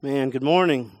Man, good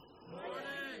morning.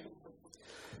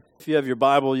 If you have your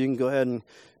Bible, you can go ahead and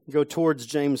go towards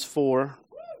James 4.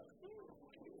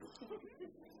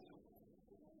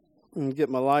 And get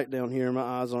my light down here. My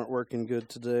eyes aren't working good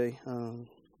today.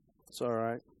 It's all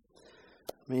right.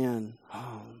 Man,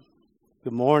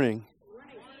 good morning.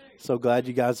 So glad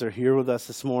you guys are here with us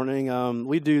this morning.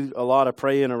 We do a lot of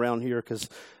praying around here because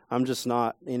I'm just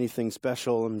not anything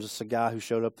special. I'm just a guy who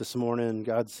showed up this morning.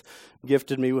 God's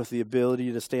gifted me with the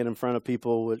ability to stand in front of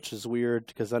people, which is weird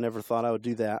because I never thought I would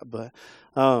do that. But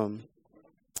I'm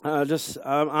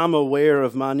aware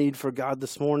of my need for God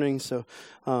this morning. So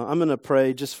I'm going to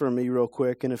pray just for me real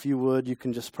quick. And if you would, you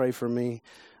can just pray for me.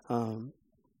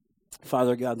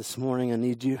 Father God, this morning I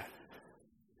need you.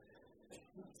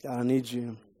 God, I need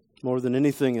you more than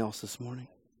anything else this morning.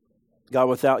 God,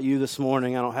 without you this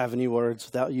morning, I don't have any words.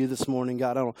 Without you this morning,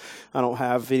 God, I don't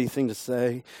have anything to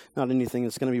say, not anything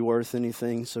that's going to be worth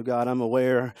anything. So, God, I'm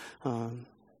aware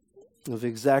of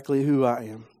exactly who I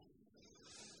am.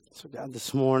 So, God,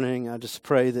 this morning, I just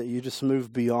pray that you just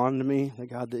move beyond me, that,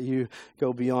 God, that you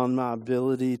go beyond my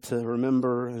ability to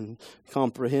remember and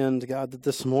comprehend. God, that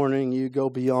this morning you go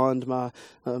beyond my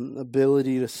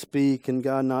ability to speak. And,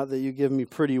 God, not that you give me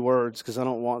pretty words, because I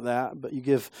don't want that, but you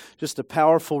give just a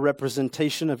powerful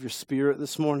representation of your Spirit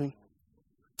this morning.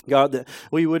 God, that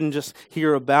we wouldn't just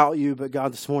hear about you, but,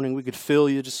 God, this morning we could feel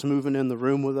you just moving in the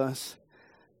room with us.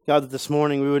 God, that this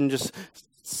morning we wouldn't just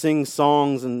sing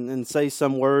songs and say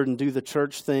some word and do the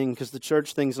church thing, because the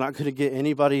church thing's not going to get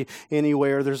anybody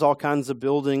anywhere. There's all kinds of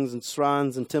buildings and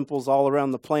shrines and temples all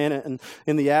around the planet, and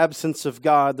in the absence of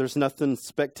God, there's nothing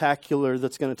spectacular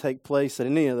that's going to take place at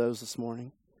any of those this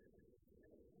morning.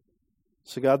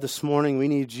 So God, this morning we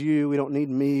need you. We don't need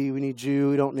me. We need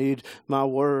you. We don't need my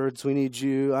words. We need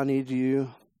you. I need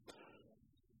you.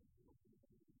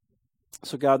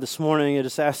 So God, this morning I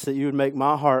just ask that you would make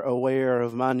my heart aware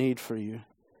of my need for you.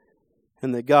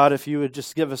 And that, God, if you would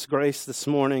just give us grace this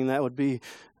morning, that would be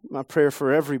my prayer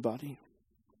for everybody.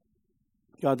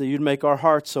 God, that you'd make our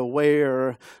hearts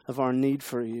aware of our need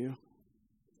for you.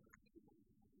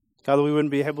 God, that we wouldn't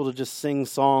be able to just sing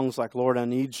songs like, Lord, I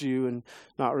need you, and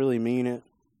not really mean it.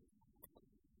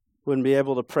 Wouldn't be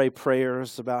able to pray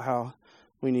prayers about how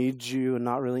we need you and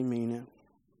not really mean it.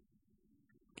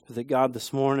 That, God,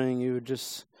 this morning you would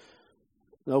just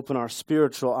open our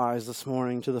spiritual eyes this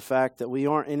morning to the fact that we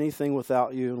aren't anything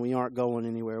without you and we aren't going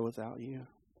anywhere without you.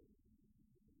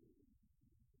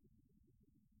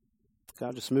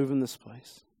 God, just move in this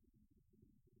place.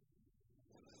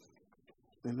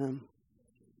 Amen.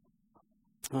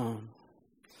 Good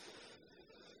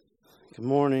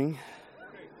morning.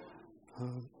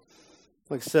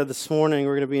 Like I said, this morning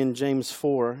we're going to be in James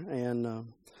 4, and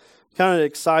kind of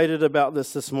excited about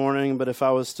this morning, but if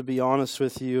I was to be honest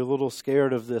with you, a little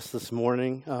scared of this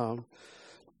morning.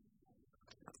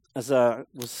 As I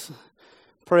was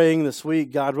praying this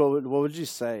week, God, what would you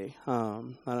say? I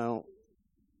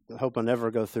hope I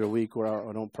never go through a week where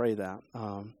I don't pray that.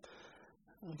 God,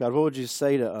 what would you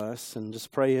say to us? And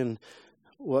just praying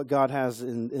what God has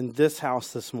in this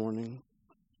house this morning.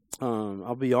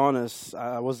 I'll be honest,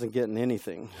 I wasn't getting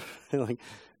anything.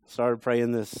 Started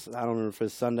praying this, I don't remember if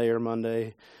it's Sunday or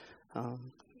Monday. God,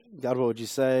 what would you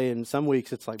say? And some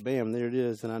weeks it's like, bam, there it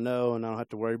is, and I know, and I don't have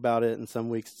to worry about it. And some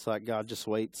weeks it's like, God just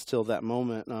waits till that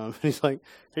moment. He's like,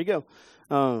 here you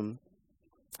go.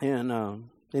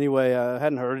 Anyway, I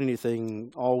hadn't heard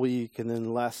anything all week, and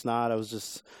then last night I was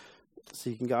just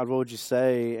seeking God, what would you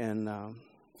say? And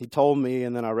he told me,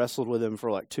 and then I wrestled with him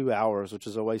for like 2 hours, which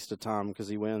is a waste of time because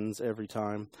he wins every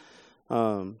time.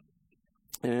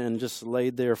 And just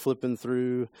laid there flipping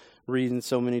through, reading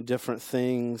so many different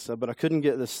things. But I couldn't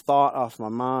get this thought off my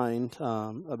mind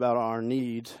about our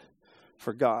need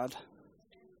for God.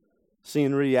 See,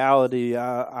 in reality,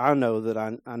 I know that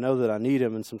I know that I need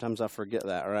him, and sometimes I forget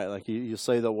that, right? Like you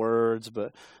say the words,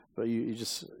 but you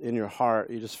just, in your heart,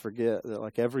 you just forget that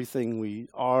like everything we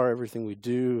are, everything we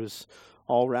do is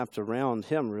all wrapped around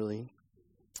him, really.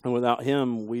 And without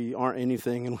him, we aren't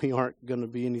anything, and we aren't going to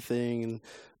be anything, and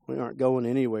we aren't going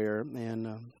anywhere.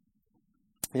 And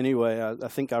anyway, I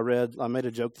think I made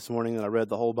a joke this morning that I read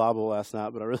the whole Bible last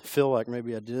night, but I really feel like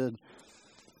maybe I did.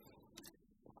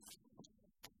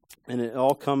 And it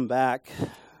all come back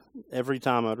every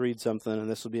time I'd read something, and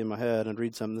this would be in my head, and I'd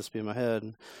read something, this would be in my head,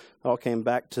 and it all came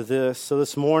back to this. So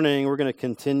this morning, we're going to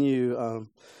continue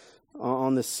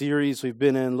on this series we've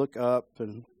been in, Look Up,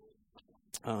 and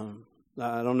I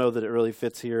don't know that it really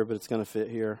fits here, but it's going to fit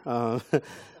here.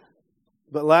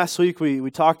 But last week we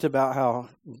talked about how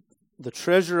the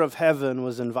treasure of heaven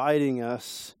was inviting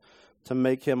us to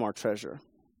make him our treasure.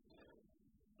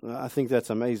 I think that's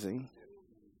amazing.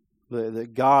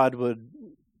 that God would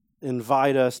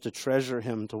invite us to treasure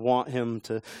him, to want him,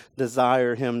 to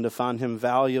desire him, to find him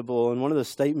valuable. And one of the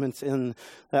statements in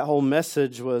that whole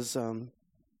message was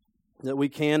that we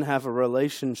can have a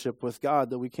relationship with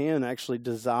God, that we can actually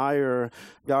desire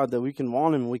God, that we can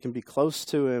want him, we can be close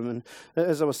to him. And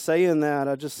as I was saying that,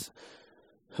 it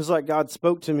was like God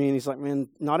spoke to me, and he's like, man,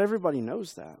 not everybody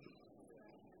knows that.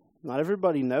 Not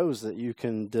everybody knows that you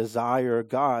can desire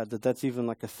God, that that's even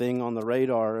like a thing on the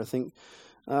radar. I think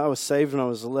I was saved when I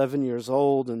was 11 years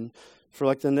old, and for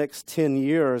like the next 10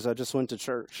 years, I just went to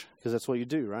church, because that's what you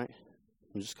do, right?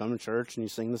 You just come to church and you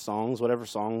sing the songs, whatever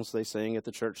songs they sing at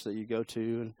the church that you go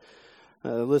to,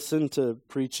 and listen to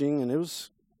preaching, and it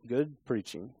was good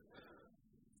preaching.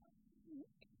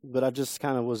 But I just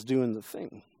kind of was doing the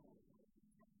thing.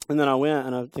 And then I went,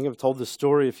 and I think I've told this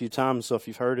story a few times, so if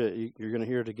you've heard it, you're going to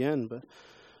hear it again, but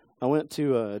I went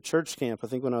to a church camp, I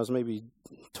think when I was maybe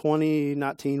 20,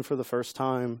 19 for the first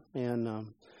time, and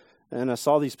I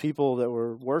saw these people that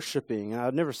were worshiping.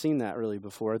 I'd never seen that really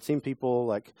before. I'd seen people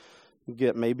like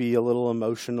get maybe a little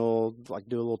emotional, like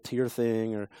do a little tear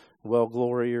thing or well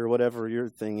glory or whatever your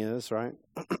thing is, right?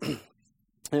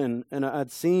 and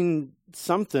I'd seen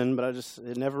something, but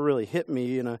it never really hit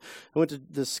me. And I went to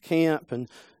this camp, and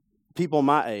people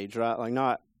my age, right? Like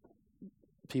not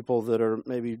people that are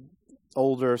maybe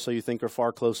older, so you think are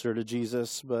far closer to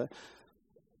Jesus, but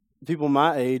people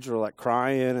my age were like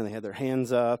crying, and they had their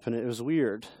hands up, and it was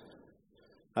weird.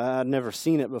 I'd never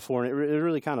seen it before, and it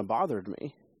really kind of bothered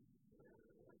me.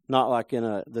 Not like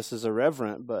this is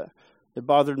irreverent, but it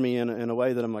bothered me in a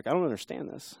way that I'm like, I don't understand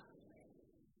this.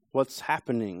 What's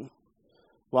happening?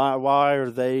 Why are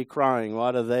they crying?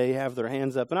 Why do they have their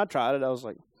hands up? And I tried it. I was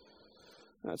like,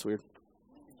 that's weird.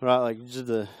 Right, like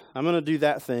I'm going to do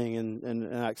that thing,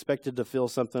 and I expected to feel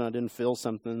something. I didn't feel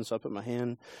something, so I put my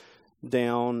hand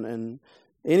down. And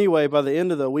anyway, by the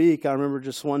end of the week, I remember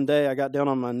just one day I got down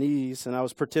on my knees, and I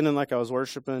was pretending like I was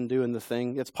worshiping and doing the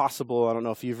thing. It's possible, I don't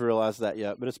know if you've realized that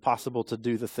yet, but it's possible to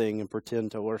do the thing and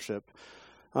pretend to worship.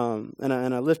 And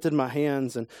I lifted my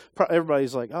hands, and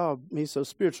everybody's like, oh, he's so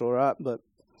spiritual, right? But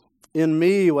in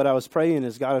me, what I was praying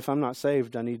is, God, if I'm not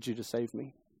saved, I need you to save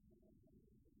me.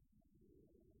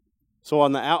 So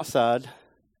on the outside,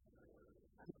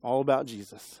 all about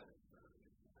Jesus.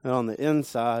 And on the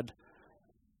inside,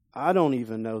 I don't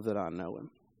even know that I know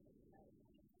him.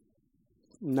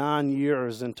 9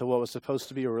 years into what was supposed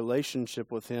to be a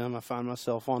relationship with him, I find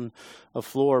myself on a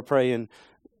floor praying,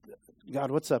 God,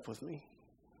 what's up with me?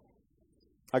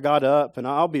 I got up, and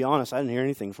I'll be honest, I didn't hear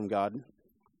anything from God.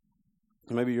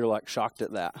 Maybe you're like shocked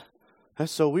at that.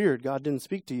 That's so weird. God didn't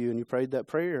speak to you, and you prayed that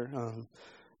prayer.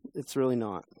 It's really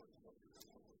not.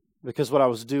 Because what I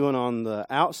was doing on the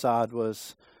outside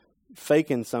was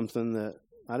faking something that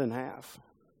I didn't have.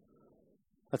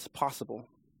 That's possible.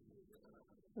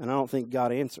 And I don't think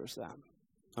God answers that.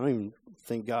 I don't even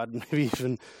think God maybe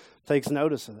even takes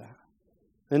notice of that.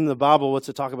 In the Bible, what's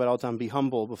it talk about all the time? Be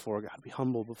humble before God. Be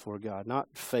humble before God. Not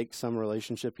fake some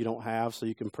relationship you don't have so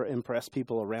you can impress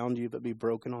people around you, but be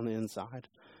broken on the inside.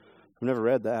 I've never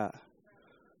read that.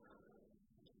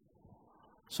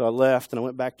 So I left, and I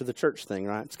went back to the church thing,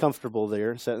 right? It's comfortable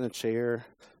there, sat in a chair,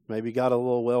 maybe got a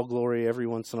little well glory every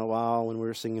once in a while when we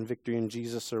were singing Victory in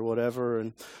Jesus or whatever,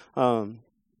 and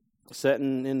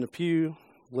sitting in the pew,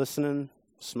 listening,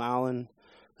 smiling,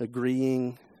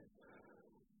 agreeing,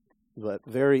 but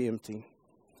very empty.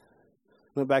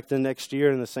 Went back the next year,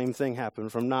 and the same thing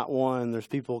happened. From not one, there's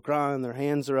people crying, their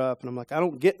hands are up, and I'm like, I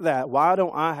don't get that. Why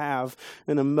don't I have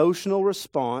an emotional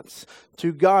response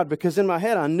to God? Because in my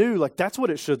head, I knew, like, that's what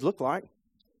it should look like.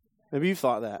 Maybe you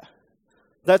thought that.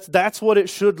 That's what it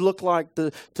should look like,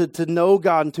 to know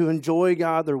God and to enjoy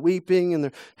God. They're weeping, and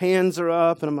their hands are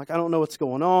up, and I'm like, I don't know what's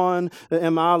going on.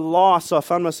 Am I lost? So I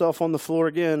find myself on the floor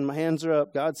again. My hands are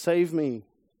up. God, save me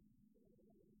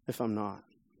if I'm not.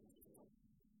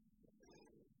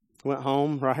 Went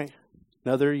home, right?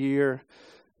 Another year,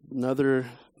 another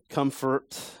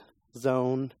comfort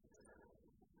zone.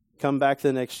 Come back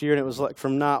the next year, and it was like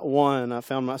from not one, I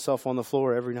found myself on the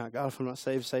floor every night. God, if I'm not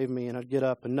saved, save me. And I'd get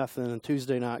up and nothing. And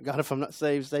Tuesday night, God, if I'm not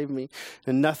saved, save me.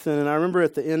 And nothing. And I remember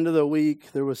at the end of the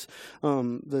week, there was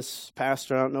this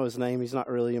pastor, I don't know his name. He's not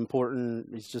really important.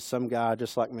 He's just some guy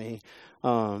just like me.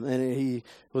 And he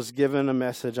was given a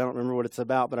message. I don't remember what it's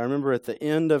about, but I remember at the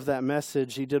end of that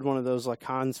message, he did one of those like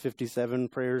Hans 57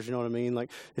 prayers, you know what I mean? Like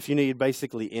if you need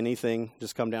basically anything,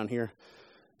 just come down here.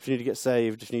 If you need to get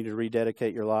saved, if you need to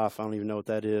rededicate your life, I don't even know what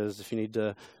that is. If you need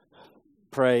to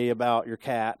pray about your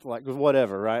cat, like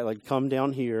whatever, right? Like come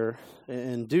down here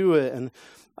and do it. And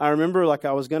I remember like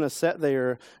I was going to sit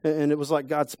there, and it was like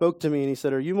God spoke to me and he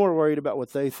said, are you more worried about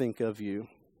what they think of you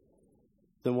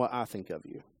than what I think of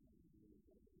you?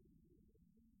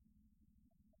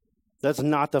 That's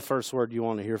not the first word you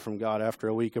want to hear from God after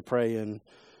a week of praying,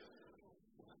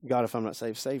 God, if I'm not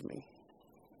saved, save me.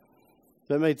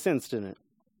 That made sense, didn't it?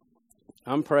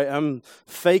 I'm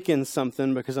faking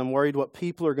something because I'm worried what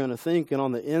people are going to think. And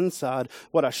on the inside,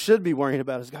 what I should be worrying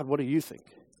about is, God, what do you think?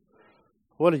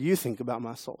 What do you think about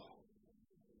my soul?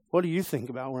 What do you think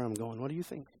about where I'm going? What do you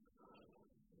think?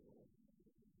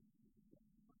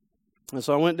 And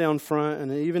so I went down front,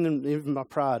 and even my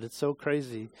pride, it's so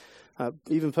crazy. I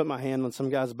even put my hand on some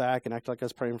guy's back and acted like I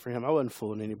was praying for him. I wasn't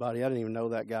fooling anybody. I didn't even know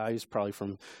that guy. He's probably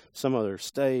from some other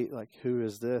state. Like, who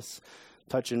is this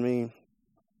touching me?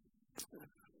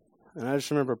 And I just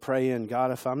remember praying,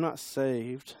 God, if I'm not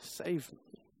saved, save me.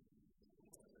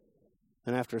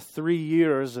 And after 3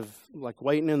 years of like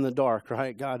waiting in the dark,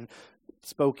 right, God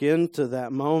spoke into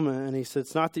that moment, and he said,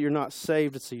 it's not that you're not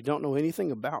saved, it's that you don't know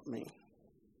anything about me.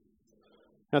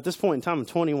 Now, at this point in time, I'm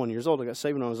 21 years old. I got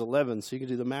saved when I was 11, so you can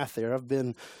do the math there. I've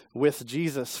been with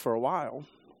Jesus for a while.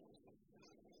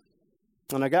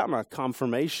 And I got my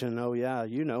confirmation, oh yeah,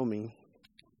 you know me,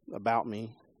 about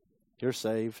me. You're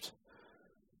saved,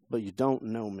 but you don't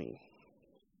know me.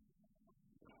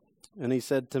 And he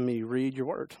said to me, read your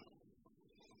word.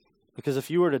 Because if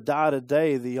you were to die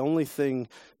today, the only thing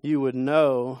you would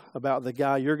know about the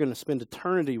guy you're going to spend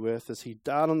eternity with is he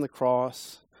died on the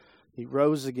cross, he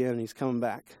rose again, and he's coming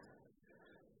back.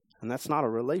 And that's not a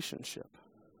relationship.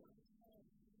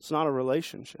 It's not a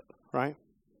relationship, right?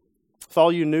 If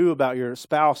all you knew about your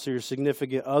spouse or your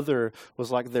significant other was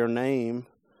like their name,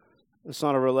 it's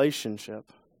not a relationship.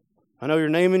 I know your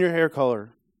name and your hair color,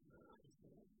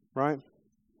 right?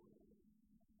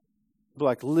 But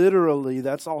like literally,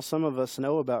 that's all some of us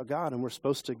know about God, and we're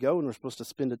supposed to go and we're supposed to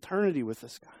spend eternity with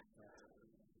this guy.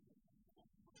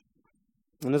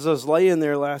 And as I was laying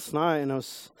there last night and I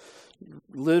was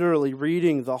literally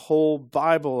reading the whole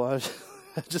Bible,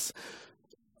 I just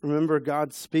remember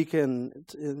God speaking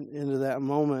into that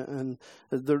moment. And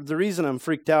the reason I'm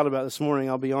freaked out about this morning,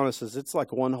 I'll be honest, is it's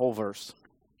like one whole verse.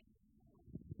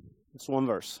 It's one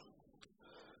verse.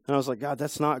 And I was like, God,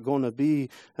 that's not going to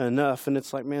be enough. And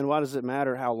it's like, man, why does it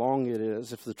matter how long it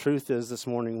is if the truth is this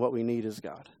morning what we need is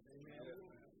God?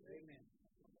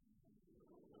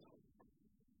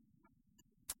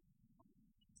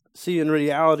 See, in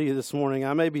reality this morning,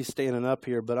 I may be standing up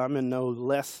here, but I'm in no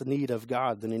less need of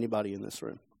God than anybody in this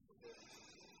room.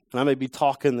 And I may be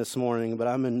talking this morning, but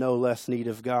I'm in no less need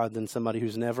of God than somebody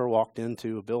who's never walked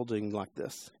into a building like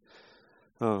this.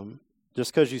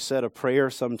 Just because you said a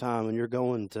prayer sometime and you're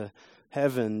going to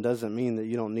heaven doesn't mean that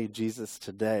you don't need Jesus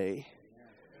today.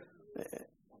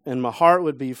 And my heart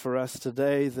would be for us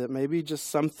today that maybe just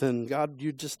something, God,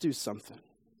 you just do something.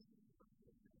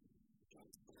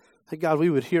 That God, we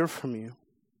would hear from you.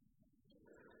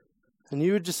 And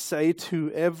you would just say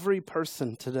to every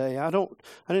person today, I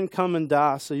didn't come and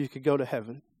die so you could go to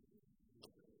heaven.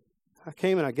 I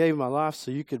came and I gave my life so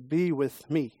you could be with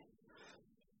me.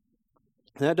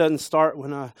 And that doesn't start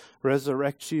when I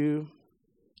resurrect you.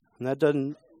 And that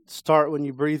doesn't start when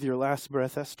you breathe your last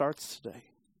breath. That starts today.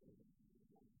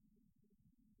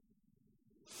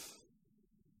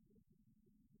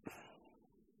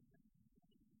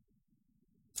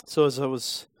 So as I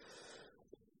was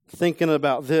thinking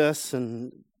about this,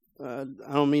 and I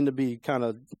don't mean to be kind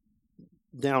of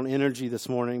down energy this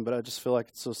morning, but I just feel like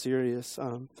it's so serious.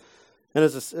 And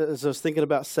as I was thinking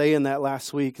about saying that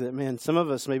last week, that, man, some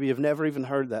of us maybe have never even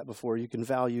heard that before. You can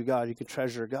value God, you can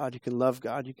treasure God, you can love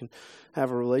God, you can have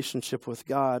a relationship with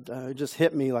God. It just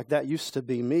hit me like that used to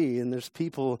be me. And there's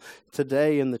people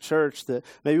today in the church that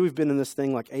maybe we've been in this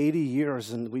thing like 80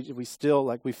 years, and we still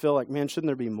like, we feel like, man, shouldn't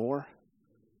there be more?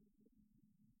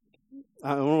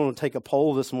 I don't want to take a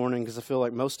poll this morning because I feel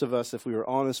like most of us, if we were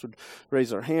honest, would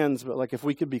raise our hands. But like, if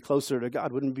we could be closer to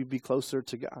God, wouldn't we be closer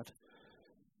to God?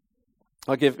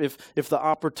 Like if the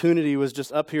opportunity was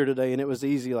just up here today and it was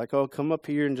easy, like, oh, come up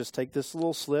here and just take this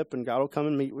little slip and God will come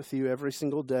and meet with you every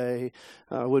single day,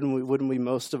 wouldn't we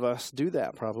most of us do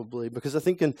that probably? Because I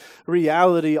think in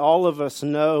reality, all of us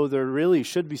know there really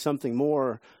should be something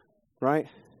more, right?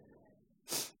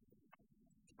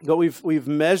 But we've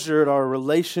measured our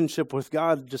relationship with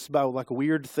God just by like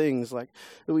weird things. Like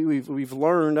we've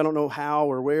learned, I don't know how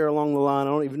or where along the line, I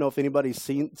don't even know if anybody's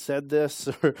said this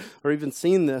or even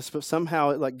seen this, but somehow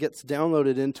it like gets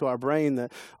downloaded into our brain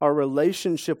that our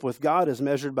relationship with God is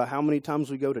measured by how many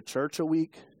times we go to church a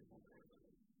week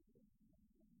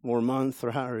or a month or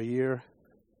a year.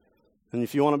 And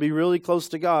if you want to be really close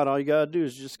to God, all you got to do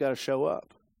is you just got to show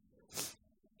up.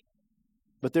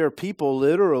 But there are people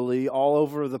literally all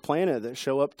over the planet that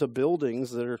show up to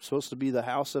buildings that are supposed to be the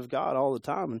house of God all the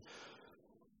time. And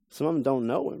some of them don't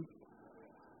know Him.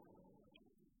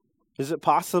 Is it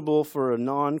possible for a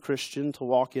non-Christian to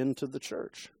walk into the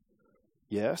church?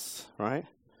 Yes, right?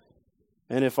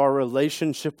 And if our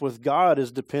relationship with God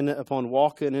is dependent upon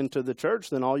walking into the church,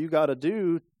 then all you got to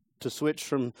do to switch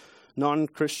from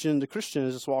non-Christian to Christian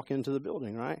is just walk into the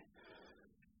building, right?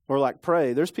 Or like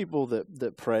pray. There's people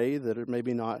that pray that are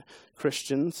maybe not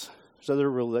Christians. There's other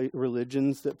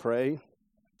religions that pray.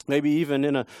 Maybe even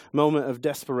in a moment of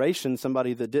desperation,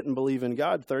 somebody that didn't believe in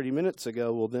God 30 minutes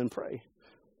ago will then pray,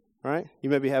 right? You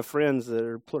maybe have friends that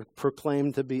are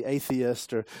proclaimed to be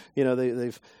atheist, or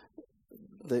they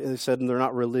said they're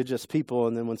not religious people,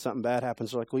 and then when something bad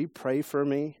happens, they're like, "Will you pray for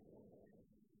me?"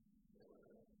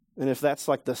 And if that's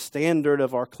like the standard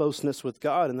of our closeness with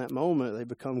God in that moment, they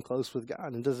become close with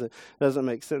God. And doesn't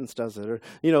make sense, does it? Or,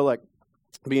 like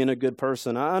being a good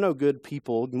person. I know good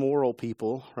people, moral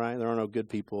people, right? There are no good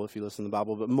people if you listen to the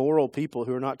Bible, but moral people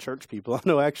who are not church people. I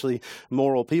know actually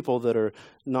moral people that are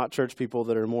not church people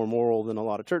that are more moral than a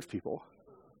lot of church people.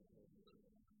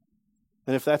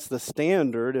 And if that's the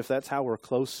standard, if that's how we're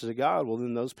close to God, well,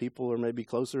 then those people are maybe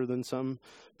closer than some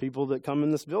people that come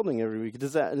in this building every week. It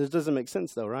doesn't make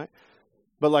sense, though, right?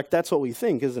 But that's what we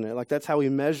think, isn't it? That's how we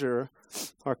measure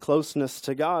our closeness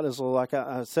to God. Is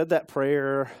I said that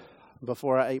prayer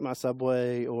before I ate my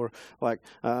Subway, or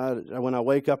when I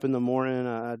wake up in the morning,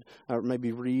 I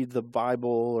maybe read the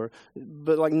Bible,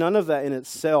 but none of that in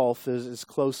itself is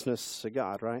closeness to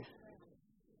God, right?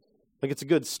 It's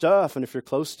good stuff, and if you're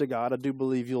close to God, I do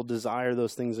believe you'll desire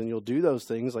those things and you'll do those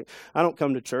things. I don't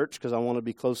come to church because I want to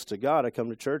be close to God. I come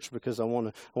to church because I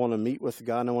want to meet with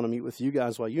God, and I want to meet with you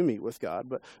guys while you meet with God.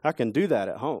 But I can do that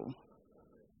at home.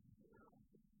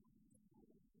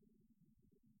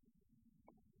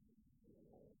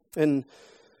 And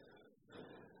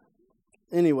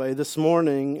anyway, this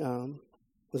morning,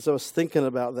 as I was thinking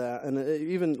about that, and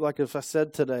even if I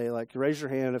said today, raise your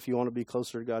hand if you want to be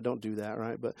closer to God. Don't do that,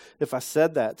 right? But if I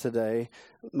said that today,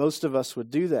 most of us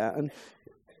would do that. And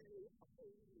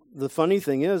the funny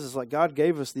thing is God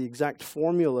gave us the exact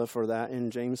formula for that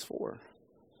in James 4.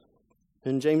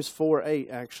 In James 4:8,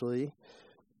 actually,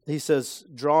 he says,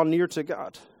 draw near to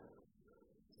God.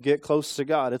 Get close to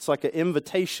God. It's like an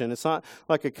invitation. It's not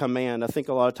like a command. I think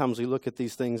a lot of times we look at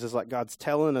these things as God's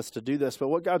telling us to do this, but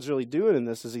what God's really doing in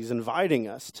this is He's inviting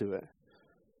us to it.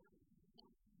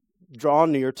 Draw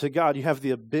near to God. You have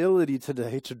the ability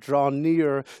today to draw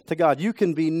near to God. You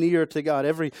can be near to God.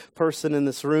 Every person in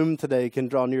this room today can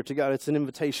draw near to God. It's an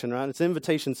invitation, right? It's an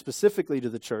invitation specifically to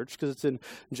the church because it's in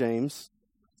James.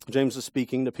 James was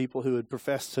speaking to people who had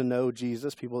professed to know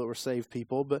Jesus, people that were saved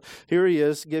people. But here he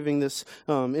is giving this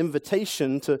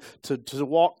invitation to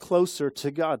walk closer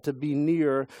to God, to be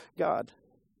near God.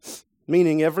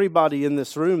 Meaning everybody in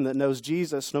this room that knows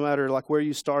Jesus, no matter where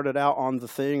you started out on the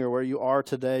thing or where you are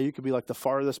today, you could be the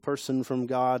farthest person from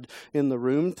God in the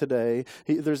room today.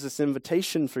 There's this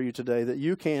invitation for you today that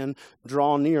you can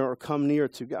draw near or come near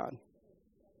to God.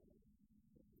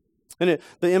 And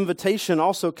the invitation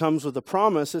also comes with a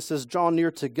promise. It says, draw near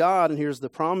to God, and here's the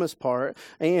promise part,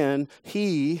 and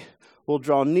He will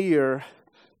draw near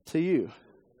to you.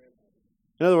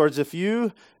 In other words, if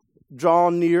you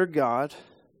draw near God,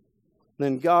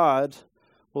 then God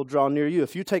will draw near you.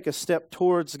 If you take a step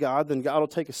towards God, then God will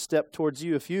take a step towards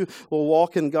you. If you will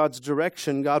walk in God's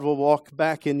direction, God will walk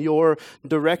back in your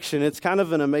direction. It's kind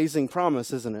of an amazing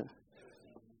promise, isn't it?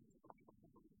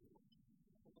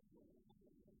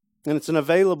 And it's an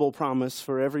available promise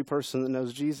for every person that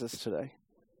knows Jesus today.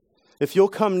 If you'll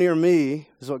come near me,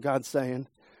 is what God's saying,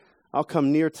 I'll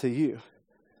come near to you.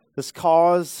 This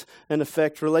cause and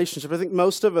effect relationship. I think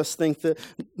most of us think that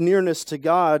nearness to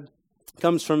God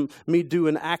comes from me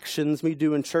doing actions, me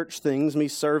doing church things, me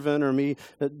serving, or me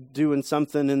doing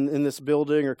something in this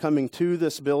building or coming to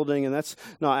this building, and that's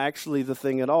not actually the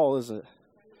thing at all, is it?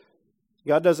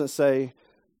 God doesn't say,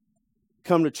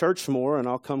 come to church more and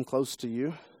I'll come close to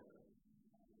you.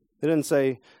 It didn't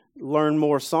say, learn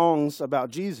more songs about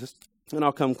Jesus and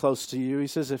I'll come close to you. He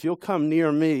says, if you'll come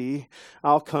near me,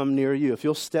 I'll come near you. If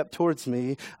you'll step towards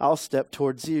me, I'll step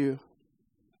towards you.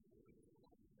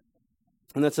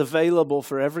 And that's available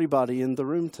for everybody in the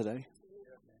room today.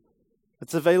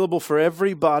 It's available for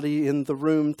everybody in the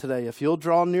room today. If you'll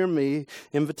draw near me,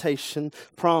 invitation,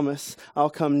 promise, I'll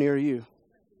come near you.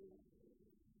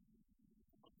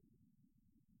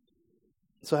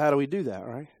 So how do we do that,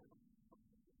 right?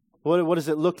 What does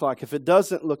it look like? If it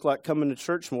doesn't look like coming to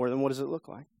church more, then what does it look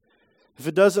like? If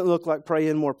it doesn't look like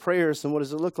praying more prayers, then what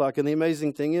does it look like? And the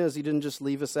amazing thing is, he didn't just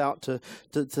leave us out to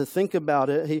think about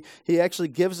it. He actually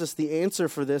gives us the answer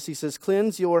for this. He says,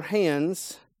 cleanse your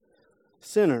hands,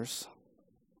 sinners.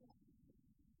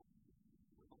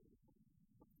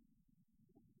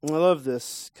 And I love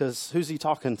this, because who's he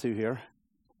talking to here?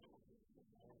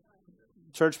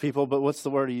 Church people, but what's the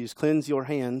word he used? Cleanse your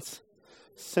hands,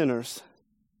 sinners.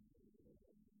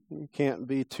 You can't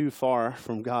be too far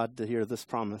from God to hear this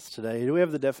promise today. Do we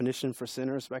have the definition for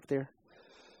sinners back there?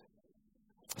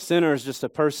 Sinner is just a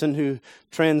person who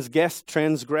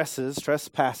transgresses,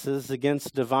 trespasses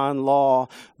against divine law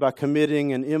by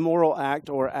committing an immoral act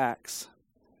or acts.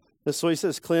 That's what he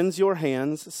says, cleanse your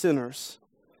hands, sinners.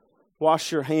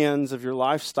 Wash your hands of your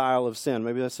lifestyle of sin.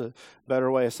 Maybe that's a better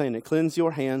way of saying it. Cleanse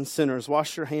your hands, sinners.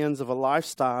 Wash your hands of a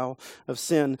lifestyle of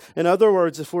sin. In other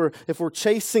words, if we're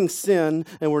chasing sin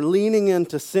and we're leaning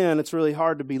into sin, it's really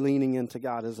hard to be leaning into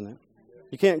God, isn't it?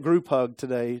 You can't group hug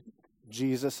today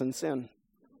Jesus and sin.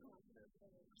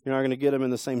 You're not going to get them in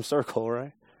the same circle,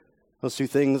 right? Those two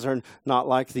things are not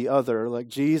like the other. Like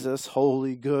Jesus,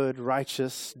 holy, good,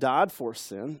 righteous, died for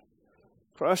sin,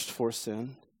 crushed for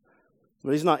sin.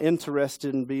 But he's not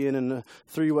interested in being in a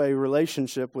three-way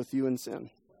relationship with you and sin.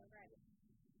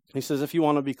 He says, if you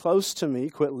want to be close to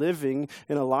me, quit living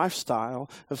in a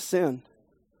lifestyle of sin.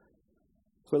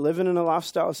 Quit living in a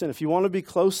lifestyle of sin. If you want to be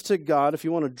close to God, if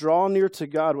you want to draw near to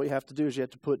God, what you have to do is you have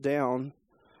to put down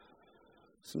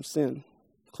some sin.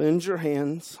 Cleanse your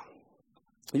hands,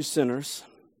 you sinners.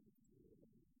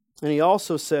 And he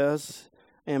also says,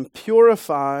 and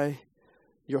purify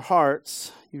your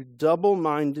hearts, you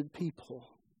double-minded people.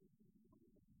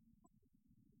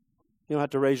 You don't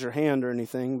have to raise your hand or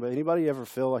anything, but anybody ever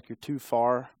feel like you're too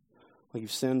far, like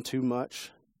you've sinned too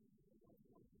much?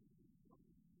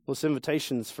 Well, this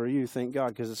invitation's for you, thank God,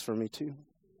 because it's for me too.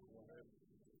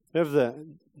 We have the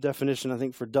definition, I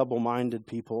think, for double-minded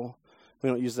people. We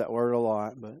don't use that word a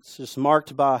lot, but it's just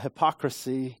marked by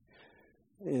hypocrisy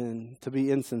and to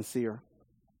be insincere.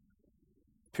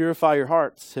 Purify your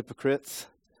hearts, hypocrites.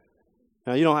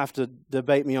 Now, you don't have to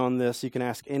debate me on this. You can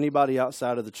ask anybody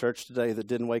outside of the church today that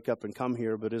didn't wake up and come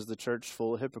here, but is the church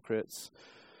full of hypocrites?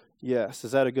 Yes.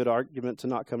 Is that a good argument to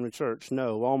not come to church?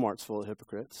 No. Walmart's full of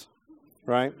hypocrites,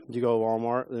 right? You go to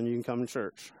Walmart, then you can come to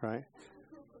church, right?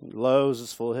 Lowe's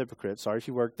is full of hypocrites. Sorry if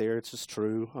you work there. It's just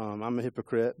true. I'm a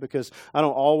hypocrite because I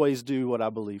don't always do what I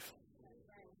believe,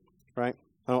 right?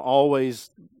 I don't always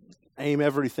aim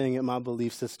everything at my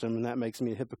belief system, and that makes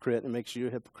me a hypocrite. It makes you a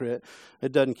hypocrite.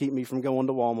 It doesn't keep me from going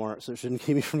to Walmart, so it shouldn't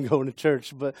keep me from going to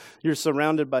church. But you're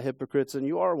surrounded by hypocrites, and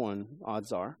you are one,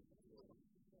 odds are.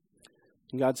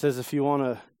 And God says if you want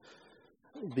to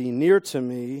be near to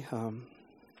me,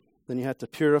 then you have to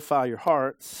purify your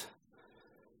hearts.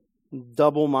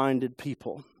 Double-minded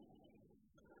people.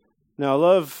 Now, I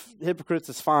love hypocrites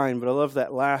is fine, but I love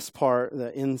that last part,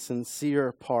 that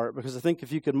insincere part, because I think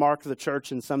if you could mark the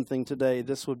church in something today,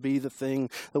 this would be the thing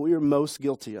that we are most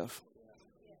guilty of.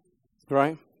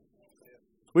 Right?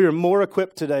 We are more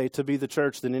equipped today to be the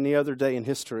church than any other day in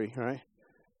history, right?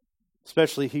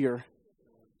 Especially here.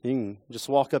 You can just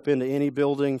walk up into any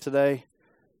building today.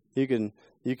 You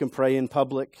can pray in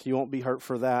public. You won't be hurt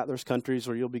for that. There's countries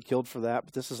where you'll be killed for that,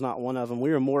 but this is not one of them.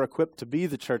 We are more equipped to be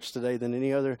the church today than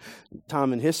any other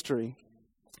time in history.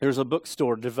 There's a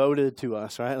bookstore devoted to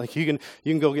us, right? Like you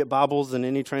can go get Bibles in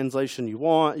any translation you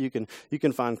want. You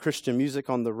can find Christian music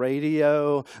on the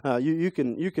radio. You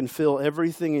can fill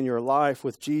everything in your life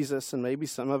with Jesus, and maybe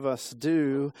some of us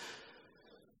do.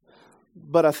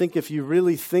 But I think if you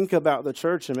really think about the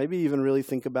church, and maybe even really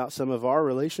think about some of our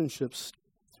relationships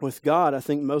with God, I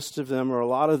think most of them, or a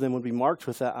lot of them, would be marked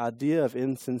with that idea of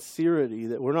insincerity,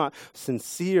 that we're not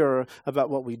sincere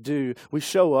about what we do. We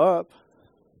show up,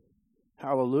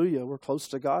 hallelujah, we're close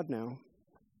to God now.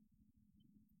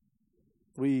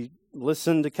 We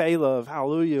listen to Caleb,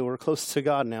 hallelujah, we're close to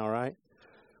God now, right?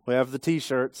 We have the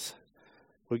t-shirts.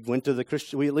 We went to the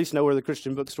Christian, we at least know where the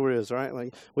Christian bookstore is, right?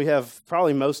 Like we have,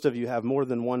 probably most of you have more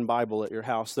than one Bible at your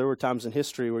house. There were times in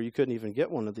history where you couldn't even get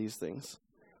one of these things.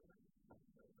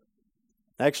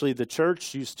 Actually, the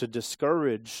church used to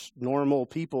discourage normal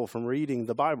people from reading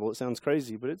the Bible. It sounds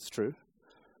crazy, but it's true.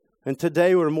 And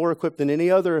today we're more equipped than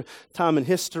any other time in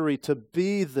history to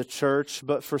be the church,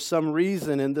 but for some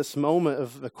reason in this moment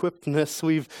of equippedness,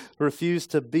 we've refused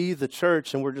to be the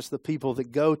church, and we're just the people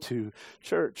that go to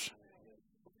church.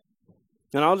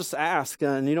 And I'll just ask,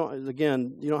 and you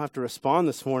don't have to respond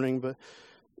this morning, but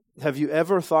have you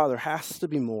ever thought there has to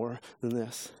be more than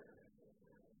this?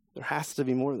 There has to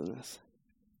be more than this.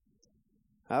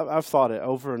 I've thought it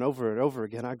over and over and over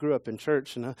again. I grew up in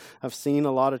church, and I've seen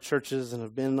a lot of churches, and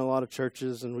I've been in a lot of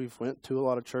churches, and we've went to a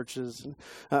lot of churches, and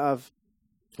I've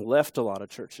left a lot of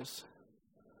churches.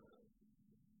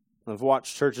 I've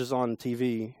watched churches on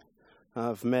TV.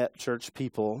 I've met church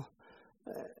people.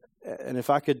 And if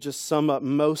I could just sum up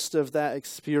most of that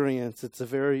experience, it's a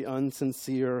very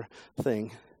unsincere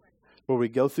thing, where we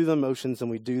go through the motions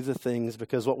and we do the things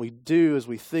because what we do is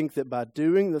we think that by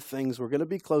doing the things we're going to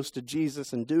be close to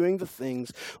Jesus, and doing the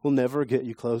things will never get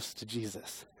you close to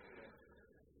Jesus.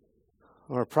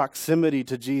 Our proximity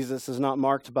to Jesus is not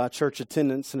marked by church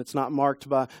attendance, and it's not marked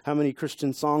by how many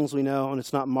Christian songs we know, and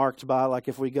it's not marked by like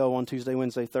if we go on Tuesday,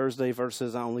 Wednesday, Thursday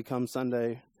versus I only come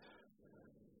Sunday.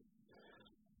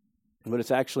 But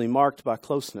it's actually marked by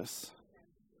closeness.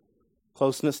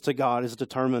 Closeness to God is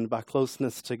determined by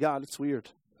closeness to God. It's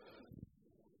weird.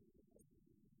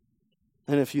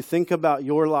 And if you think about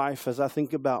your life as I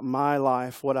think about my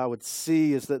life, what I would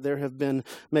see is that there have been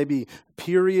maybe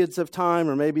periods of time,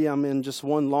 or maybe I'm in just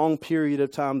one long period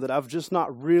of time that I've just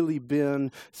not really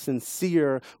been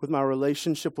sincere with my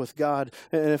relationship with God.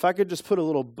 And if I could just put a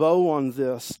little bow on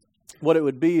this, what it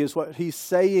would be is what he's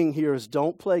saying here is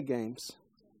don't play games.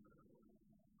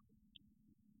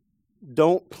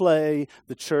 Don't play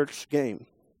the church game.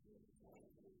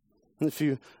 If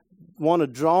you want to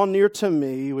draw near to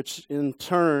me, which in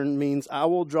turn means I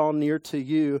will draw near to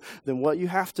you, then what you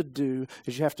have to do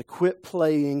is you have to quit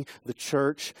playing the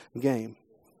church game.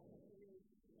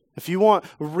 If you want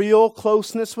real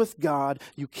closeness with God,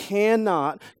 you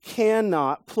cannot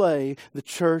play the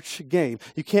church game.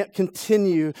 You can't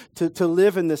continue to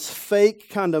live in this fake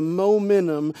kind of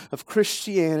momentum of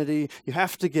Christianity. You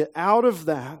have to get out of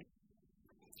that.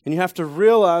 And you have to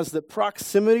realize that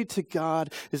proximity to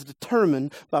God is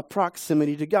determined by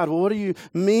proximity to God. Well, what do you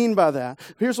mean by that?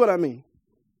 Here's what I mean.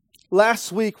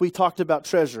 Last week we talked about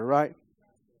treasure, right?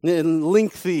 And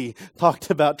lengthy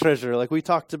talked about treasure. Like we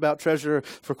talked about treasure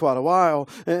for quite a while.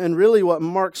 And really what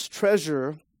marks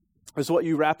treasure is what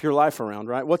you wrap your life around,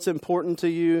 right? What's important to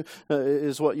you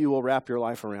is what you will wrap your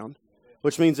life around.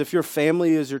 Which means if your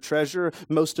family is your treasure,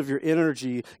 most of your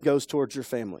energy goes towards your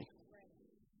family.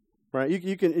 Right?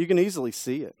 You can easily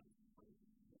see it.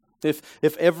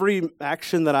 If every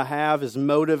action that I have is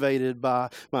motivated by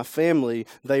my family,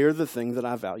 they are the thing that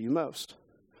I value most.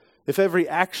 If every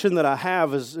action that I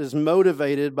have is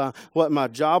motivated by what my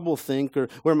job will think, or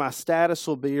where my status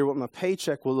will be, or what my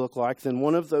paycheck will look like, then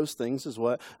one of those things is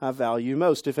what I value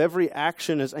most. If every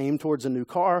action is aimed towards a new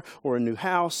car, or a new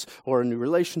house, or a new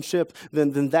relationship,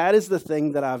 then that is the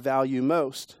thing that I value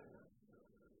most.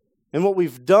 And what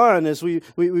we've done is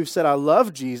we've said, I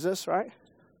love Jesus, right?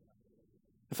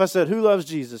 If I said, who loves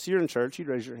Jesus? You're in church, you'd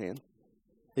raise your hand.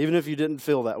 Even if you didn't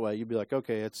feel that way, you'd be like,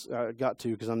 okay, I got to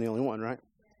because I'm the only one, right?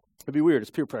 It'd be weird.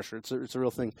 It's peer pressure. It's a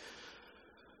real thing.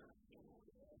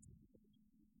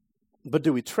 But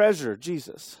do we treasure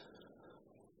Jesus?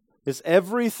 Is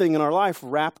everything in our life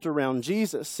wrapped around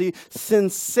Jesus? See,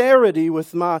 sincerity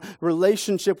with my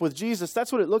relationship with Jesus,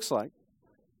 that's what it looks like.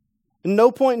 At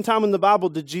no point in time in the Bible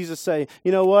did Jesus say,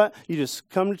 you know what, you just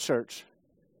come to church.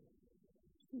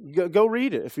 Go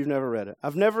read it if you've never read it.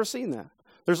 I've never seen that.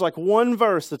 There's like one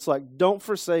verse that's like, don't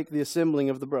forsake the assembling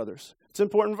of the brothers. It's an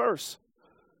important verse.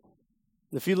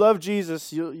 If you love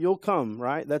Jesus, you'll come,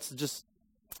 right?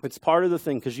 It's part of the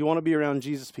thing because you want to be around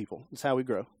Jesus people. It's how we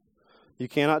grow. You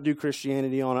cannot do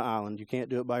Christianity on an island. You can't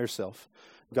do it by yourself.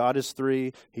 God is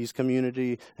three, He's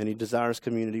community, and He desires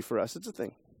community for us. It's a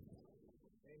thing.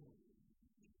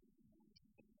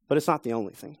 But it's not the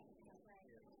only thing.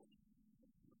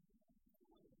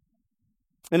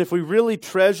 And if we really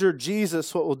treasure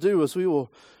Jesus, what we'll do is we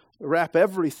will wrap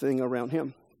everything around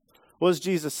Him. What does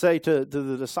Jesus say to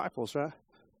the disciples, right?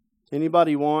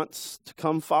 Anybody wants to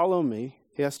come follow me,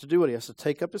 he has to do what? He has to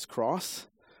take up his cross.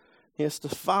 He has to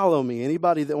follow me.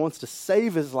 Anybody that wants to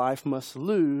save his life must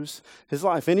lose his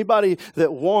life. Anybody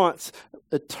that wants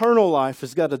eternal life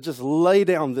has got to just lay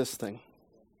down this thing.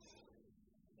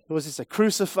 What does he say?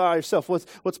 Crucify yourself.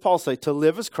 What's Paul say? To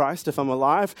live is Christ. If I'm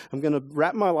alive, I'm going to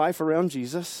wrap my life around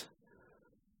Jesus.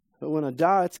 But when I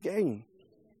die, it's gain.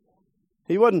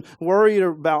 He wasn't worried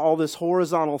about all this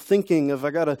horizontal thinking of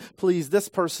I got to please this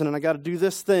person and I got to do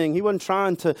this thing. He wasn't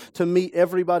trying to meet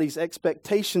everybody's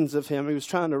expectations of him. He was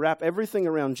trying to wrap everything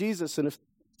around Jesus. And if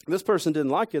this person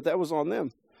didn't like it, that was on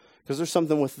them. Because there's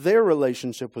something with their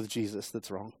relationship with Jesus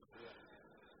that's wrong.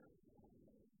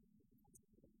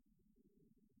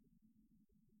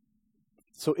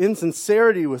 So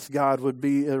insincerity with God would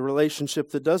be a relationship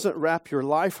that doesn't wrap your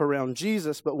life around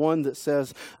Jesus, but one that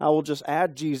says, I will just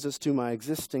add Jesus to my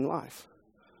existing life.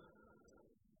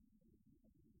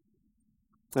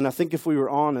 And I think if we were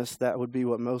honest, that would be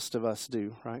what most of us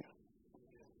do, right?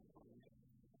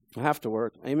 I have to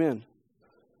work. Amen.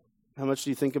 How much do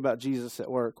you think about Jesus at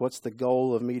work? What's the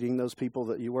goal of meeting those people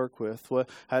that you work with?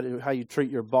 How you treat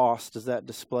your boss, does that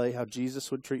display how Jesus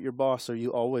would treat your boss? Are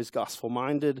you always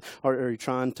gospel-minded? Or are you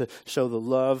trying to show the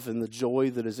love and the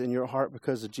joy that is in your heart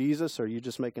because of Jesus? Or are you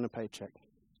just making a paycheck?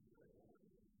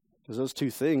 Because those two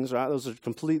things, right, those are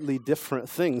completely different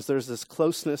things. There's this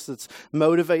closeness that's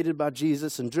motivated by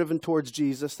Jesus and driven towards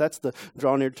Jesus. That's the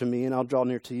draw near to me and I'll draw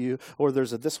near to you. Or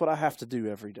there's this is what I have to do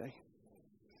every day.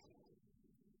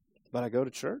 But I go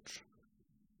to church.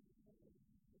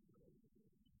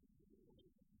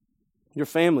 Your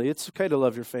family, it's okay to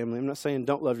love your family. I'm not saying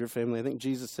don't love your family. I think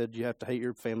Jesus said you have to hate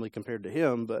your family compared to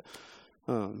him, but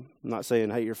I'm not saying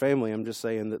hate your family. I'm just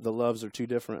saying that the loves are two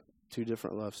different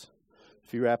loves.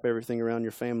 If you wrap everything around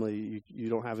your family, you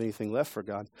don't have anything left for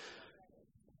God.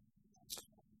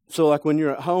 So like when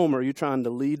you're at home, are you trying to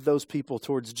lead those people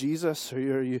towards Jesus? Or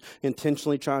are you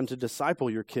intentionally trying to disciple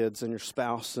your kids and your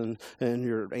spouse and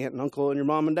your aunt and uncle and your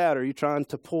mom and dad? Are you trying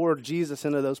to pour Jesus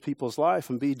into those people's life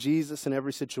and be Jesus in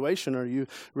every situation? Or are you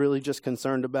really just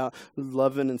concerned about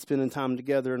loving and spending time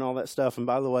together and all that stuff? And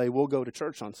by the way, we'll go to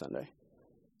church on Sunday.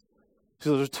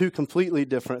 So those are two completely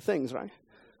different things, right?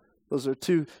 Those are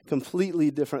two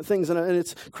completely different things. And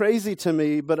it's crazy to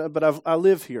me, but I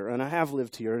live here, and I have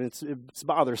lived here, and it's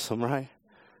bothersome, right?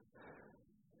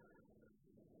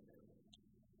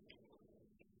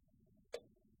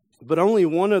 But only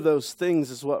one of those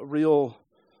things is what real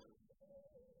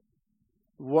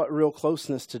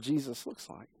closeness to Jesus looks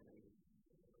like.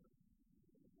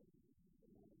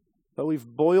 But we've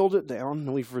boiled it down,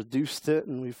 and we've reduced it,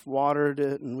 and we've watered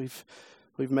it, and we've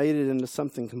made it into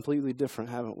something completely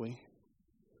different, haven't we?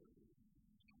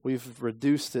 We've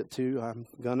reduced it to, I'm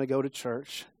going to go to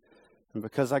church. And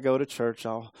because I go to church,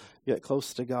 I'll get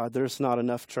close to God. There's not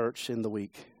enough church in the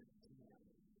week.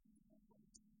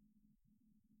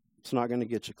 It's not going to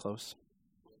get you close.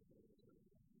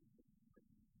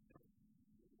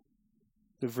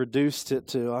 We've reduced it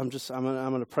to, I'm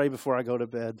going to pray before I go to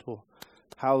bed. Well,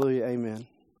 hallelujah, amen.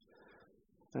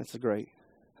 That's a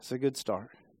good start.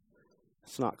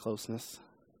 It's not closeness.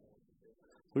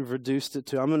 We've reduced it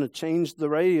to, I'm going to change the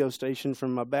radio station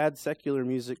from my bad secular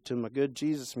music to my good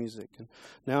Jesus music. And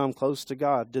now I'm close to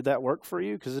God. Did that work for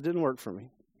you? Because it didn't work for me.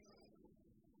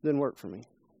 It didn't work for me.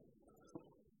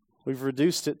 We've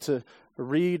reduced it to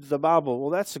read the Bible. Well,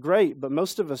 that's great, but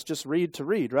most of us just read to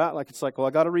read, right? It's like, well, I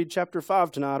got to read chapter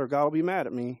 5 tonight or God will be mad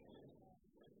at me.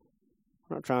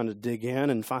 We're not trying to dig in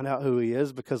and find out who he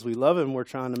is because we love him. We're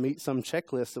trying to meet some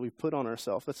checklist that we put on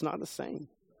ourselves. It's not the same.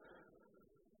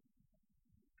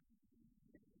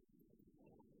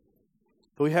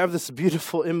 But we have this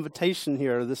beautiful invitation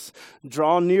here, this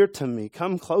draw near to me,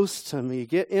 come close to me,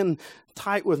 get in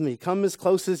tight with me, come as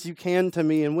close as you can to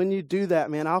me. And when you do that,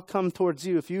 man, I'll come towards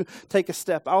you. If you take a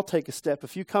step, I'll take a step.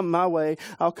 If you come my way,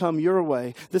 I'll come your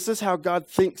way. This is how God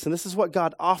thinks, and this is what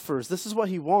God offers. This is what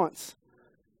he wants.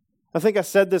 I think I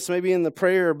said this maybe in the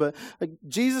prayer, but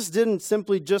Jesus didn't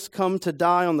simply just come to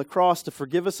die on the cross to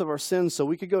forgive us of our sins so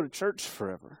we could go to church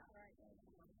forever.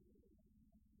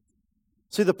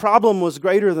 See, the problem was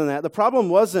greater than that. The problem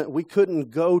wasn't we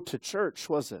couldn't go to church,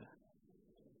 was it?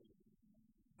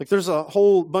 There's a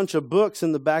whole bunch of books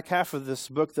in the back half of this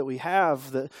book that we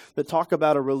have that talk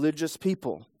about a religious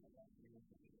people.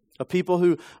 A people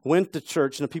who went to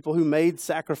church and a people who made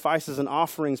sacrifices and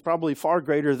offerings probably far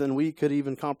greater than we could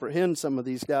even comprehend, some of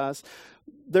these guys.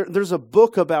 There's a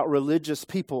book about religious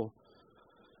people.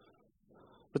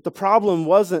 But the problem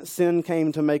wasn't sin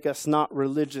came to make us not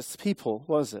religious people,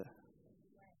 was it?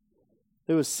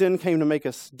 It was sin came to make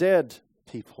us dead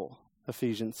people,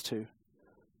 Ephesians 2.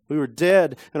 We were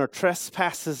dead in our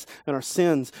trespasses and our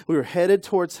sins. We were headed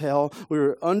towards hell. We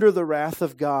were under the wrath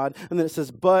of God. And then it says,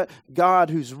 but God,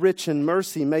 who's rich in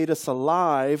mercy, made us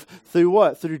alive through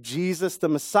what? Through Jesus the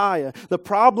Messiah. The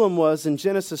problem was in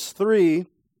Genesis 3,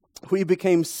 we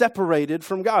became separated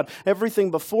from God.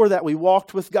 Everything before that, we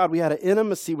walked with God. We had an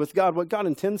intimacy with God, what God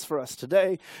intends for us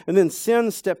today. And then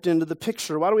sin stepped into the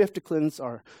picture. Why do we have to cleanse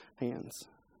our hands?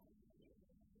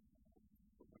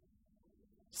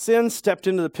 Sin stepped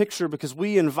into the picture because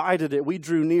we invited it. We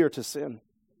drew near to sin.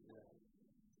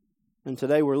 And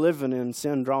today we're living in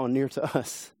sin drawing near to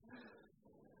us.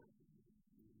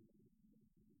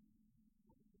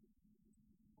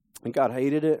 And God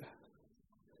hated it.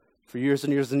 For years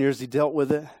and years and years he dealt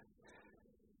with it.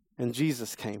 And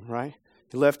Jesus came, right?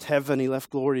 He left heaven, he left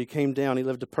glory, he came down, he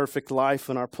lived a perfect life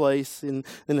in our place. And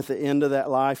then at the end of that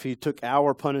life, he took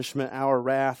our punishment, our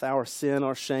wrath, our sin,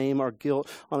 our shame, our guilt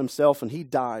on himself, and he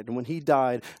died. And when he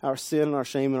died, our sin and our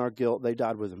shame and our guilt, they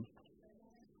died with him.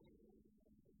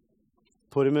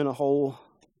 Put him in a hole,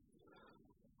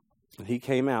 and he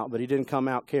came out, but he didn't come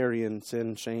out carrying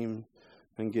sin, shame,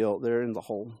 and guilt. They're in the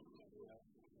hole.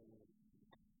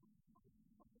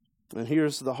 And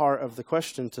here's the heart of the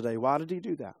question today. Why did he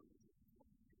do that?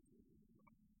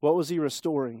 What was he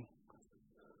restoring?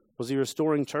 Was he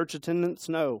restoring church attendance?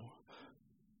 No.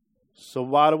 So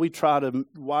why do we try to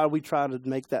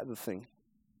make that the thing?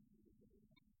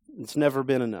 It's never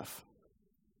been enough.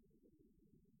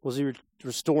 Was he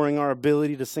restoring our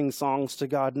ability to sing songs to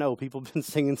God? No. People have been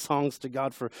singing songs to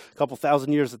God for a couple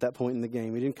thousand years at that point in the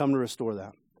game. He didn't come to restore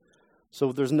that.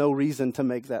 So there's no reason to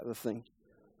make that the thing.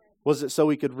 Was it so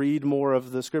we could read more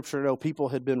of the Scripture? No. People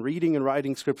had been reading and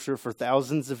writing Scripture for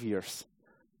thousands of years.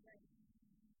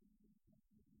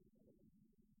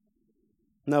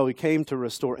 No, he came to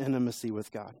restore intimacy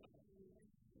with God.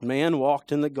 Man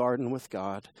walked in the garden with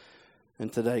God,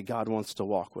 and today God wants to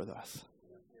walk with us.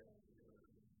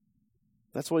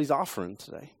 That's what he's offering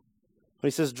today. When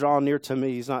he says, draw near to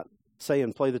me, he's not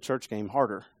saying play the church game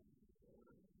harder.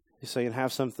 He's saying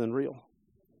have something real.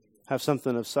 Have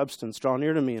something of substance. Draw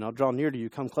near to me and I'll draw near to you.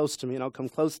 Come close to me and I'll come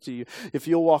close to you. If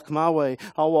you'll walk my way,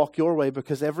 I'll walk your way,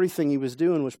 because everything he was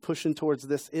doing was pushing towards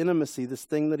this intimacy, this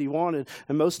thing that he wanted.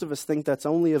 And most of us think that's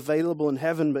only available in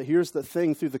heaven, but here's the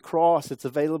thing, through the cross, it's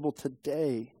available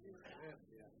today.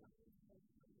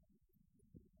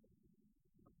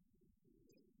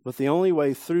 But the only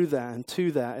way through that and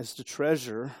to that is to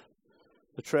treasure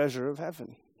the treasure of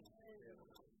heaven.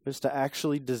 Is to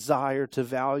actually desire, to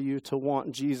value, to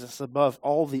want Jesus above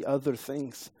all the other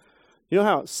things. You know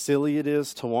how silly it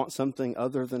is to want something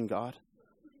other than God?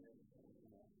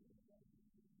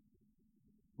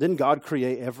 Didn't God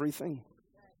create everything?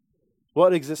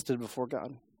 What existed before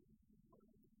God?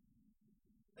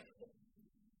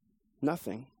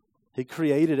 Nothing. He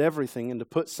created everything, and to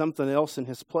put something else in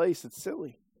his place, it's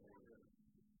silly.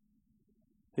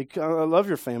 I love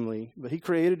your family, but he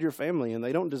created your family, and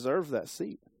they don't deserve that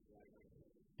seat.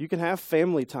 You can have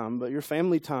family time, but your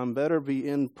family time better be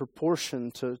in proportion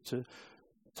to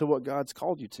what God's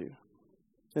called you to.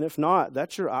 And if not,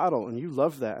 that's your idol, and you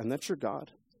love that, and that's your God.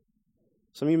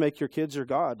 Some of you make your kids your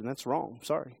God, and that's wrong. I'm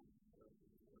sorry.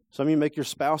 Some of you make your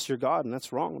spouse your God, and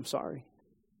that's wrong. I'm sorry.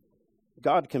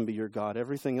 God can be your God.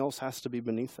 Everything else has to be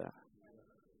beneath that.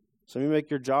 Some of you make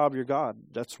your job your God.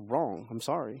 That's wrong. I'm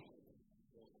sorry.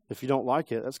 If you don't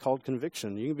like it, that's called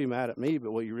conviction. You can be mad at me,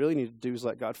 but what you really need to do is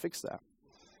let God fix that.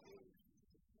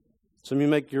 Some of you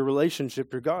make your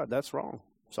relationship your God. That's wrong.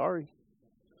 Sorry.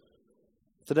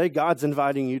 Today, God's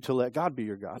inviting you to let God be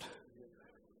your God.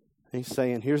 And he's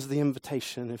saying, here's the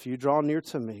invitation. If you draw near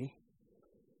to me,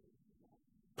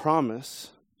 promise,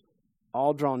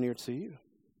 I'll draw near to you.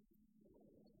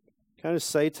 Can I just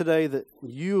say today that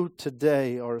you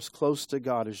today are as close to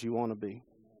God as you want to be?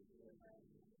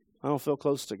 I don't feel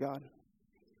close to God.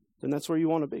 Then that's where you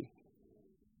want to be.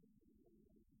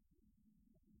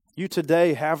 You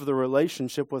today have the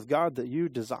relationship with God that you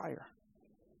desire.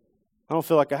 I don't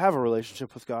feel like I have a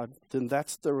relationship with God. Then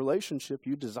that's the relationship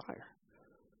you desire.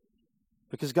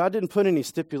 Because God didn't put any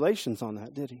stipulations on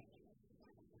that, did he?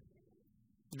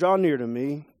 Draw near to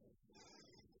me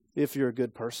if you're a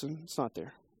good person. It's not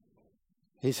there.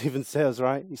 He even says,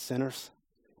 right, you sinners,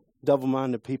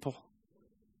 double-minded people.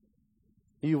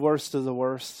 You worst of the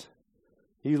worst.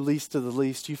 You least of the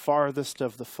least. You farthest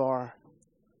of the far.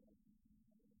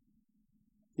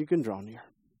 You can draw near.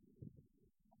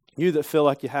 You that feel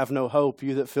like you have no hope,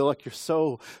 you that feel like you're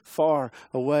so far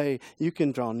away, you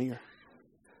can draw near.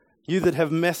 You that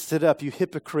have messed it up, you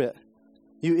hypocrite,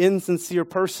 you insincere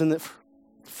person that for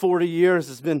 40 years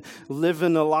has been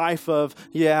living a life of,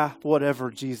 yeah,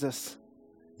 whatever, Jesus,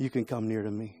 you can come near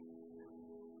to me.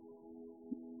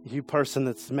 You person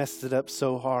that's messed it up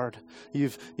so hard,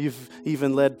 you've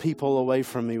even led people away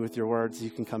from me with your words,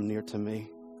 you can come near to me.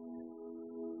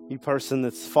 You person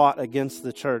that's fought against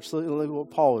the church. Look at what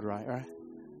Paul would write, right?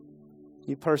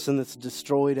 You person that's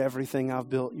destroyed everything I've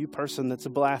built. You person that's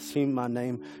blasphemed my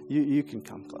name. You can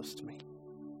come close to me.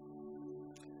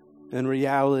 In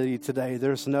reality today,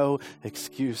 there's no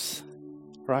excuse,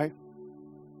 right?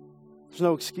 There's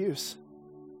no excuse.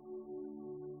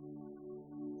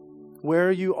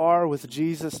 Where you are with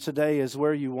Jesus today is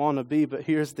where you want to be, but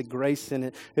here's the grace in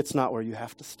it. It's not where you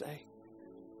have to stay.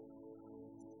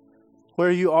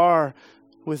 Where you are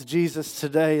with Jesus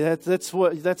today, that's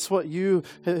what you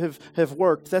have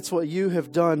worked. That's what you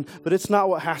have done. But it's not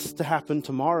what has to happen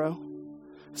tomorrow.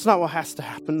 It's not what has to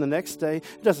happen the next day.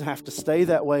 It doesn't have to stay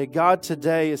that way. God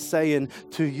today is saying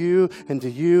to you and to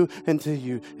you and to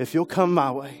you, if you'll come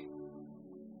my way,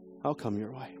 I'll come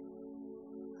your way.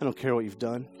 I don't care what you've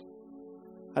done.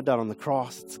 I died on the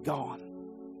cross. It's gone.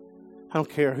 I don't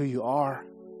care who you are.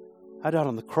 I died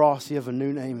on the cross. You have a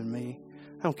new name in me.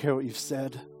 I don't care what you've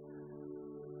said.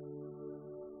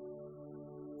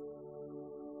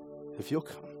 If you'll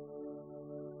come,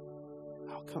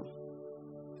 I'll come.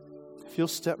 If you'll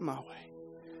step my way,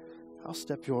 I'll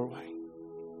step your way.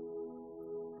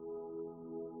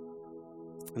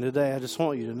 And today I just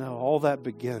want you to know all that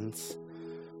begins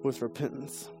with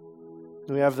repentance.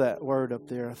 We have that word up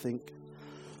there, I think.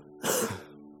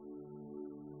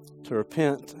 To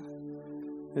repent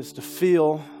is to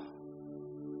feel,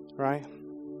 right?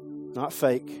 Not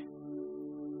fake.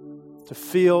 To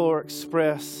feel or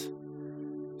express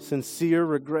sincere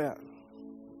regret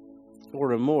or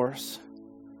remorse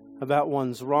about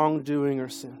one's wrongdoing or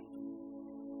sin.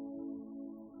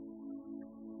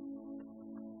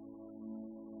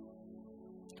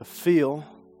 To feel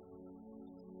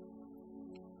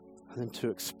and then to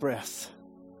express.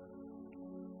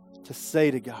 To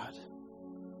say to God,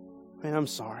 man, I'm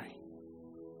sorry.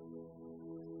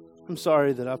 I'm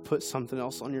sorry that I put something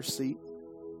else on your seat.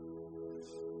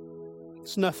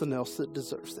 There's nothing else that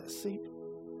deserves that seat.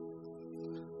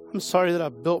 I'm sorry that I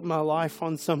built my life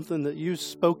on something that you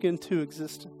spoke into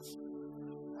existence.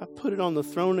 I put it on the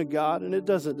throne of God, and it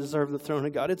doesn't deserve the throne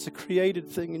of God. It's a created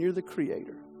thing, and you're the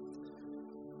creator.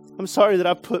 I'm sorry that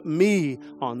I put me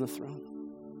on the throne.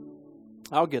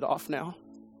 I'll get off now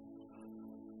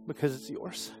because it's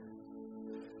yours.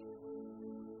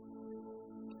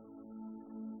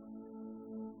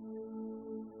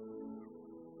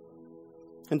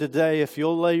 And today, if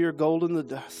you'll lay your gold in the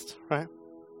dust, right?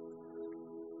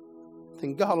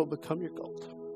 Then God will become your gold.